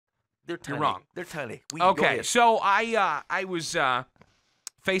They're tiny. You're wrong. They're tiny. Okay, so I was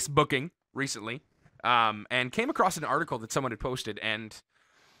Facebooking recently, and came across an article that someone had posted, and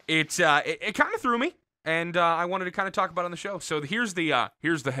it kind of threw me, and I wanted to kind of talk about it on the show. So here's the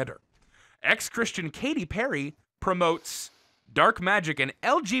header. Ex-Christian Katy Perry promotes dark magic and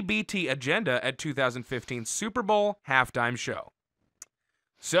LGBT agenda at 2015 Super Bowl halftime show.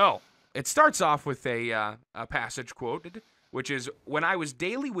 So it starts off with a passage quoted, which is, "When I was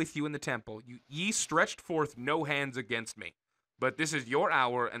daily with you in the temple, ye stretched forth no hands against me. But this is your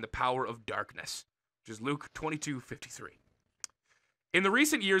hour and the power of darkness," which is Luke 22:53. In the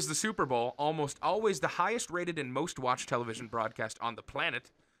recent years, the Super Bowl, almost always the highest-rated and most-watched television broadcast on the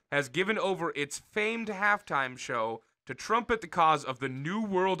planet, has given over its famed halftime show to trumpet the cause of the New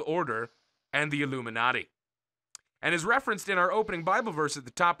World Order and the Illuminati. And as referenced in our opening Bible verse at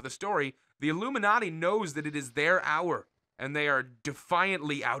the top of the story, the Illuminati knows that it is their hour, and they are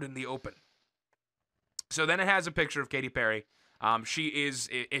defiantly out in the open. So then it has a picture of Katy Perry. She is,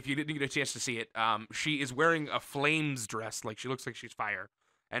 if you didn't get a chance to see it, she is wearing a flames dress, like she looks like she's fire,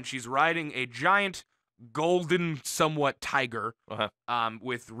 and she's riding a giant golden, somewhat tiger,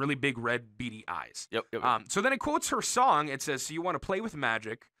 with really big red beady eyes. Yep. So then it quotes her song. It says, "So you want to play with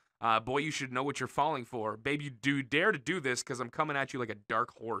magic? Boy, you should know what you're falling for. Babe, you do dare to do this, because I'm coming at you like a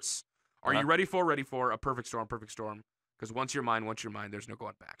dark horse. Are you ready for a perfect storm, perfect storm? Because once you're mine, there's no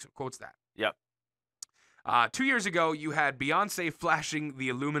going back." So it quotes that. Yep. 2 years ago, you had Beyonce flashing the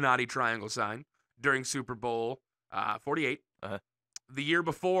Illuminati triangle sign during Super Bowl 48. The year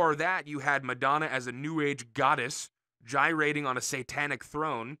before that, you had Madonna as a New Age goddess gyrating on a satanic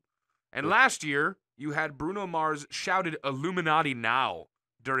throne. And last year, you had Bruno Mars shouted "Illuminati now"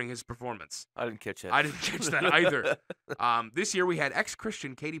 during his performance. I didn't catch that. I didn't catch that either. This year, we had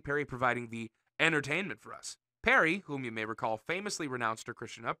ex-Christian Katy Perry providing the entertainment for us. Perry, whom you may recall, famously renounced her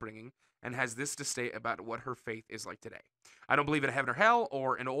Christian upbringing and has this to say about what her faith is like today. "I don't believe in heaven or hell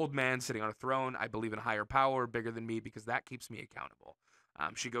or an old man sitting on a throne. I believe in a higher power bigger than me, because that keeps me accountable."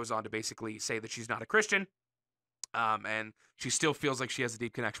 She goes on to basically say that she's not a Christian, and she still feels like she has a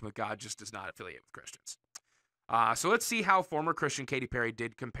deep connection with God, just does not affiliate with Christians. So let's see how former Christian Katy Perry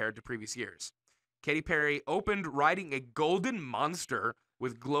did compared to previous years. Katy Perry opened riding a golden monster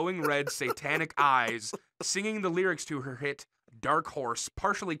with glowing red satanic eyes, singing the lyrics to her hit "Dark Horse,"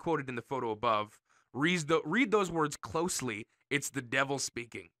 partially quoted in the photo above. Read those words closely. It's the devil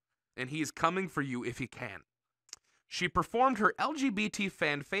speaking, and he is coming for you if he can. She performed her LGBT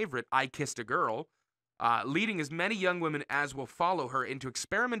fan favorite, "I Kissed a Girl," leading as many young women as will follow her into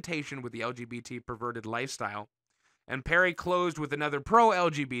experimentation with the LGBT perverted lifestyle. And Perry closed with another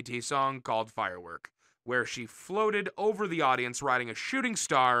pro-LGBT song called "Firework," where she floated over the audience riding a shooting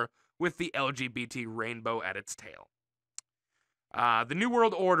star with the LGBT rainbow at its tail. The New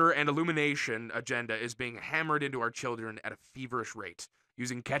World Order and Illumination agenda is being hammered into our children at a feverish rate,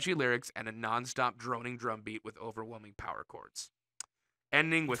 using catchy lyrics and a non-stop droning drum beat with overwhelming power chords.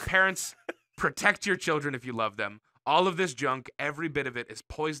 Ending with "Parents, protect your children if you love them. All of this junk, every bit of it, is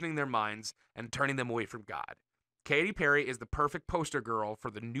poisoning their minds and turning them away from God. Katy Perry is the perfect poster girl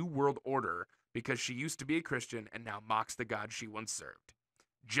for the New World Order because she used to be a Christian and now mocks the God she once served.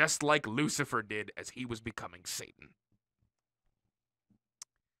 Just like Lucifer did as he was becoming Satan."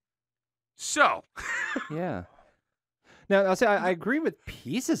 So. Yeah. Now, I'll say I agree with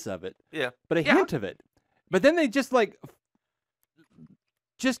pieces of it. Yeah. But a hint of it. But then they just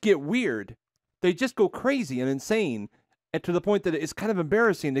get weird. They just go crazy and insane, and to the point that it's kind of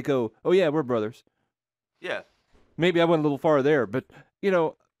embarrassing to go, "Oh yeah, we're brothers." Yeah. Maybe I went a little far there, but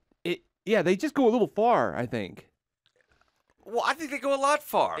they just go a little far, I think. Well, I think they go a lot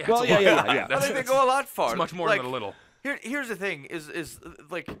far. Yeah, Well, yeah. I think they go a lot far. It's much more like, than a little. Here's the thing: is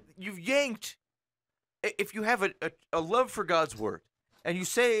like you've yanked. If you have a love for God's word, and you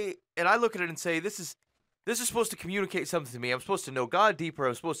say, and I look at it and say, this is supposed to communicate something to me. I'm supposed to know God deeper.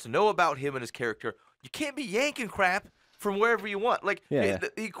 I'm supposed to know about Him and His character. You can't be yanking crap from wherever you want. Like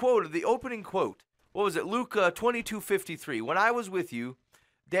he quoted the opening quote. What was it? Luke 22:53. "When I was with you,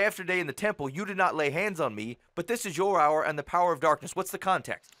 day after day in the temple, you did not lay hands on me, but this is your hour and the power of darkness." What's the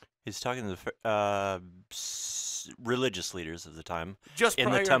context? He's talking to the religious leaders of the time. Just in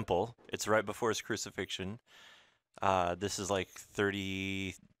prior... the temple. It's right before his crucifixion. This is like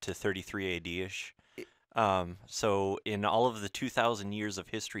 30 to 33 AD-ish. So in all of the 2,000 years of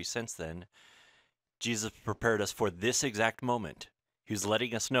history since then, Jesus prepared us for this exact moment. He was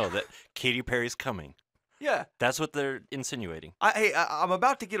letting us know that Katy Perry's coming. Yeah. That's what they're insinuating. I'm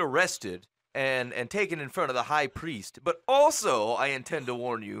about to get arrested and taken in front of the high priest, but also I intend to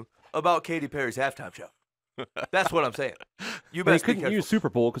warn you about Katy Perry's halftime show. That's what I'm saying. You But he best be couldn't careful. use Super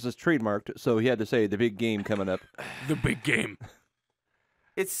Bowl because it's trademarked, so he had to say the big game coming up. The big game.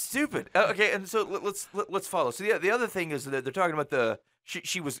 It's stupid. Okay, and so let's follow. So the other thing is that they're talking about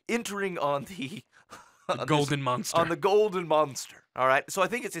she was entering on the Golden monster. on the golden monster. All right. So I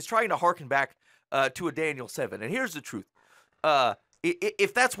think it's trying to harken back to a Daniel 7. And here's the truth.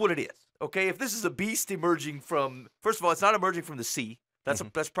 If that's what it is, okay, if this is a beast emerging from, first of all, it's not emerging from the sea. That's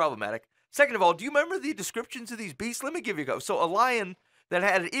that's problematic. Second of all, do you remember the descriptions of these beasts? Let me give you a go. So a lion that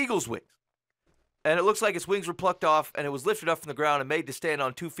had an eagle's wings. And it looks like its wings were plucked off, and it was lifted up from the ground and made to stand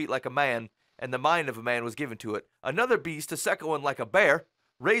on 2 feet like a man, and the mind of a man was given to it. Another beast, a second one like a bear,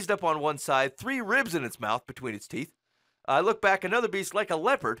 raised up on one side, 3 ribs in its mouth between its teeth. I look back, another beast like a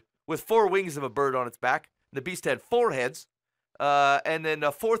leopard, with 4 wings of a bird on its back. The beast had 4 heads. And then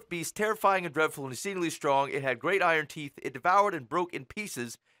a fourth beast, terrifying and dreadful and exceedingly strong. It had great iron teeth. It devoured and broke in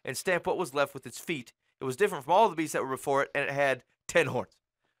pieces and stamped what was left with its feet. It was different from all the beasts that were before it, and it had 10 horns.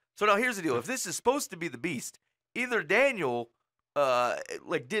 So now here's the deal. If this is supposed to be the beast, either Daniel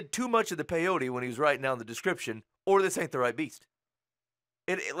did too much of the peyote when he was writing down the description, or this ain't the right beast.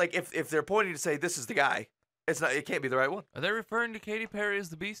 If they're pointing to say this is the guy, it can't be the right one. Are they referring to Katy Perry as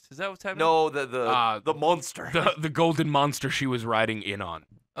the beast? Is that what's happening? No, the monster. The golden monster she was riding in on.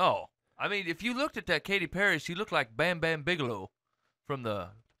 Oh, I mean, if you looked at that Katy Perry, she looked like Bam Bam Bigelow from the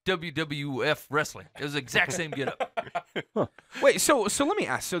WWF wrestling. It was the exact same getup. Wait, so let me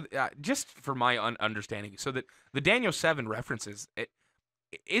ask. So just for my understanding, so that the Daniel 7 references,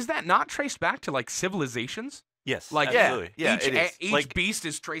 is that not traced back to like civilizations? Yes, Like absolutely. Yeah, it is. Each Like- beast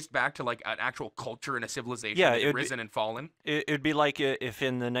is traced back to like an actual culture and a civilization Yeah, that it had would be- risen and fallen. It'd be like if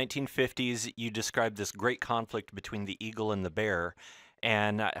in the 1950s you described this great conflict between the eagle and the bear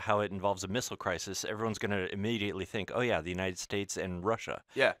and how it involves a missile crisis. Everyone's going to immediately think, oh, yeah, the United States and Russia.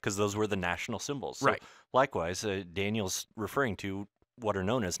 Yeah. Because those were the national symbols. So Right. Likewise, Daniel's referring to what are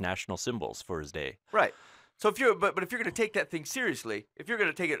known as national symbols for his day. Right. So if you're but if you're going to take that thing seriously, if you're going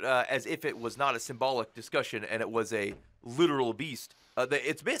to take it as if it was not a symbolic discussion and it was a literal beast,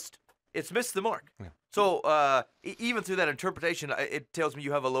 it's missed. It's missed the mark. Yeah. So even through that interpretation, it tells me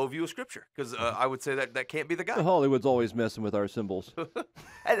you have a low view of Scripture because I would say that can't be the guy. Hollywood's always messing with our symbols.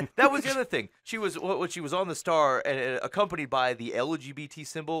 And that was the other thing. She was when she was on the star and accompanied by the LGBT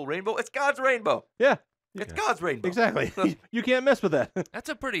symbol rainbow. It's God's rainbow. Yeah, It's God's rainbow. exactly. You can't mess with that. That's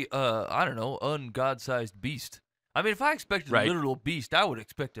a pretty, I don't know, ungod-sized beast. I mean, if I expected Right. a literal beast, I would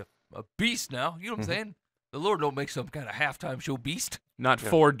expect a beast now. You know what I'm saying? The Lord don't make some kind of halftime show beast. Not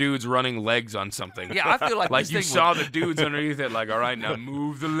 4 dudes running legs on something. Yeah, I feel like Like this you thing saw would, the dudes underneath it, like, all right, now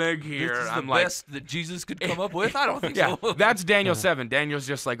move the leg here. this is the I'm like, best that Jesus could come up with. I don't think yeah, so. that's Daniel 7. Daniel's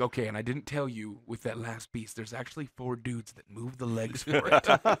just like, okay, and I didn't tell you with that last beast, there's actually 4 dudes that move the legs for it.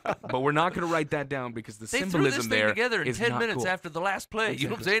 But we're not going to write that down because the They threw symbolism this thing there together in is 10 not minutes cool. after the last play. You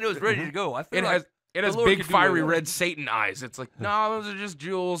know what I'm saying? It was ready to go. I feel It like has it the has Lord big could do fiery whatever. red Satan eyes. It's like, no, those are just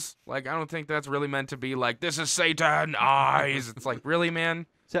jewels. Like, I don't think that's really meant to be like, this is Satan eyes. It's like, really, man?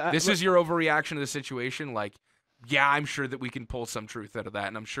 So This is your overreaction to the situation. Like, yeah, I'm sure that we can pull some truth out of that,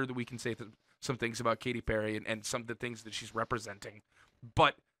 and I'm sure that we can say some things about Katy Perry and some of the things that she's representing.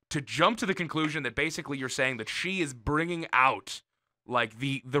 But to jump to the conclusion that basically you're saying that she is bringing out like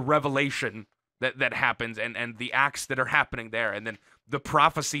the revelation that happens and the acts that are happening there, and then the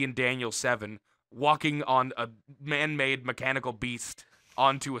prophecy in Daniel 7, walking on a man-made mechanical beast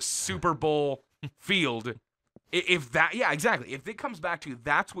onto a Super Bowl field. If that, yeah, exactly. If it comes back to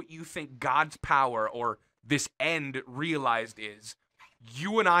that's what you think God's power or this end realized is,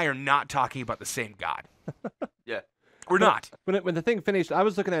 you and I are not talking about the same God. Yeah. We're not. When the thing finished, I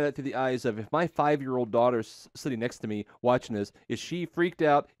was looking at it through the eyes of, if my 5-year-old daughter's sitting next to me watching this, is she freaked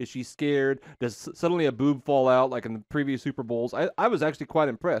out? Is she scared? Does suddenly a boob fall out like in the previous Super Bowls? I was actually quite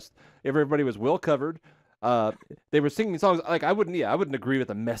impressed. Everybody was well covered. They were singing songs like I wouldn't agree with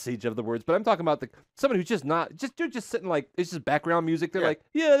the message of the words, but I'm talking about someone who's just not they're just sitting like it's just background music. They're Yeah. like,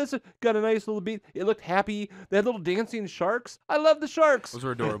 yeah, this got a nice little beat. It looked happy. They had little dancing sharks. I love the sharks. Those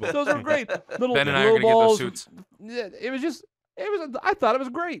were adorable. Those were great. Little Ben and I are glow gonna get those balls. suits. Yeah, I thought it was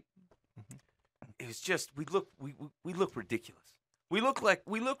great. It was just we look ridiculous. We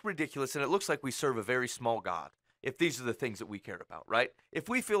look ridiculous, and it looks like we serve a very small God. If these are the things that we care about, right? If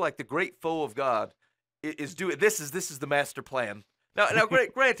we feel like the great foe of God is doing this is the master plan. Now,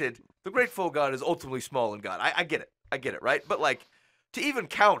 granted, the great foe of God is ultimately small in God. I get it, right? But like to even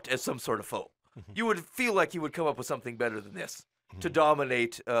count as some sort of foe, you would feel like you would come up with something better than this to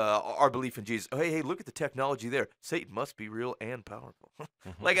dominate our belief in Jesus. Oh, hey, look at the technology there. Satan must be real and powerful.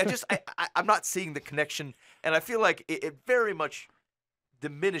 Like I'm not seeing the connection, and I feel like it very much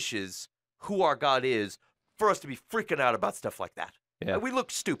diminishes who our God is for us to be freaking out about stuff like that. Yeah. We look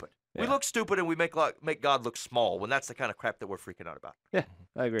stupid. We Yeah. look stupid, and we make God look small when that's the kind of crap that we're freaking out about. Yeah,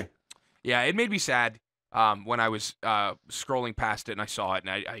 I agree. Yeah, it made me sad when I was scrolling past it and I saw it,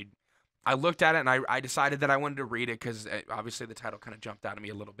 and I looked at it and I decided that I wanted to read it because obviously the title kind of jumped out at me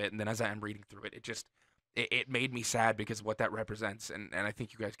a little bit, and then as I'm reading through it, it made me sad because of what that represents, and I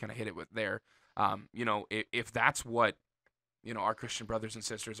think you guys kind of hit it with there. If that's what our Christian brothers and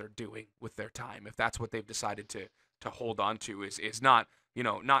sisters are doing with their time, if that's what they've decided to hold on to, is not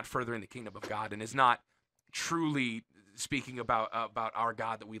not furthering the kingdom of God, and is not truly speaking about our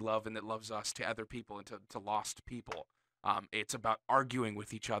God that we love and that loves us to other people and to lost people. It's about arguing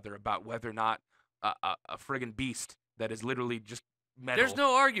with each other about whether or not a friggin' beast that is literally just metal. There's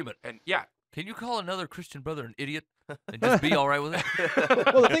no argument. And yeah, Can you call another Christian brother an idiot and just be all right with it?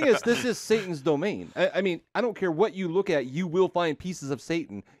 Well, the thing is, this is Satan's domain. I mean, I don't care what you look at, you will find pieces of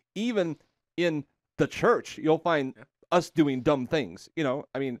Satan. Even in the church, you'll find us doing dumb things.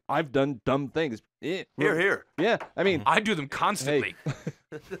 I mean, I've done dumb things. Here. Yeah, I mean, I do them constantly.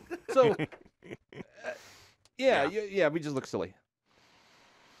 so, yeah, we just look silly.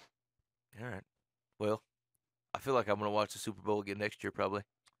 All right. Well, I feel like I'm going to watch the Super Bowl again next year, probably.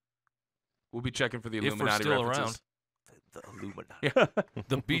 We'll be checking for the If we're Illuminati still references. The Illuminati. Yeah.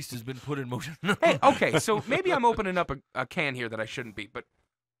 The beast has been put in motion. Hey, okay, so maybe I'm opening up a can here that I shouldn't be, but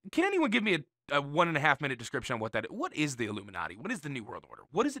can anyone give me a 1.5 minute description on what is the Illuminati? What is the New World Order?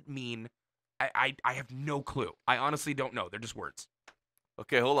 What does it mean? I have no clue. I honestly don't know. They're just words.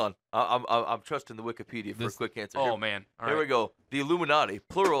 Okay, hold on. I'm trusting the Wikipedia for a quick answer. Oh, Here- man. All Here right. we go. The Illuminati,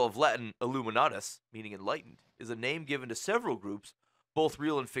 plural of Latin illuminatus, meaning enlightened, is a name given to several groups, both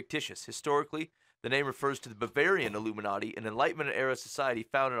real and fictitious. Historically, the name refers to the Bavarian Illuminati, an Enlightenment-era society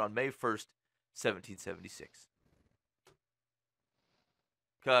founded on May 1st, 1776.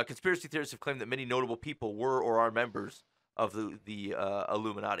 Conspiracy theorists have claimed that many notable people were or are members of the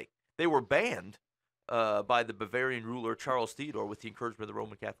Illuminati. They were banned by the Bavarian ruler Charles Theodore with the encouragement of the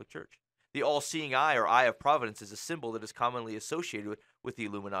Roman Catholic Church. The all-seeing eye, or eye of providence, is a symbol that is commonly associated with the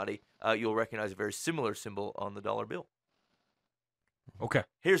Illuminati. You'll recognize a very similar symbol on the dollar bill. Okay.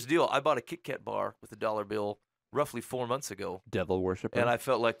 Here's the deal. I bought a Kit Kat bar with a dollar bill roughly 4 months ago, Devil worshiper. and I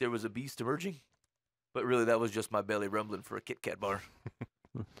felt like there was a beast emerging. But really, that was just my belly rumbling for a Kit Kat bar.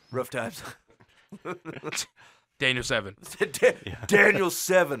 Rough times. Daniel 7. Daniel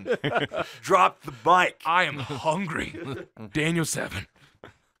 7. Drop the mic. I am hungry. Daniel 7.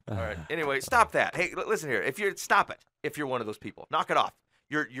 All right. Anyway, stop that. Hey, listen here. Stop it. If you're one of those people, knock it off.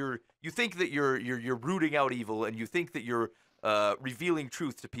 You think that you're rooting out evil, and you think that you're revealing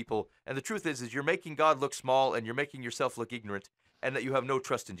truth to people, and the truth is you're making God look small, and you're making yourself look ignorant, and that you have no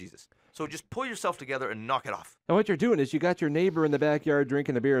trust in Jesus. So just pull yourself together and knock it off. And what you're doing is you got your neighbor in the backyard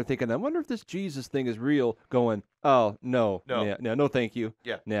drinking a beer and thinking, I wonder if this Jesus thing is real, going, oh, no. No. Yeah, no, thank you.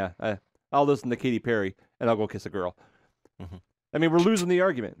 Yeah. Yeah, I'll listen to Katy Perry, and I'll go kiss a girl. Mhm. I mean, we're losing the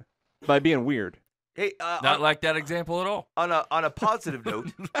argument by being weird. Hey, Not like that example at all. on a positive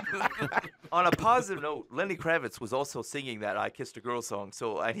note, Lenny Kravitz was also singing that "I Kissed a Girl" song,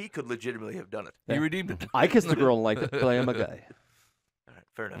 so he could legitimately have done it. He redeemed it. I kissed a girl and liked it, but I am a guy. All right,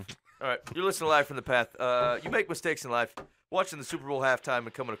 fair enough. All right, you're listening to Live from the Path. You make mistakes in life. Watching the Super Bowl halftime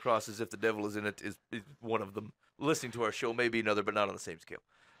and coming across as if the devil is in it is one of them. Listening to our show may be another, but not on the same scale.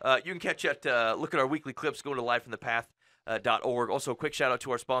 You can catch it. Look at our weekly clips. Go to livefromthepath.org. Also, a quick shout out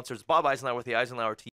to our sponsors: Bob Eisenhower with the Eisenhower team.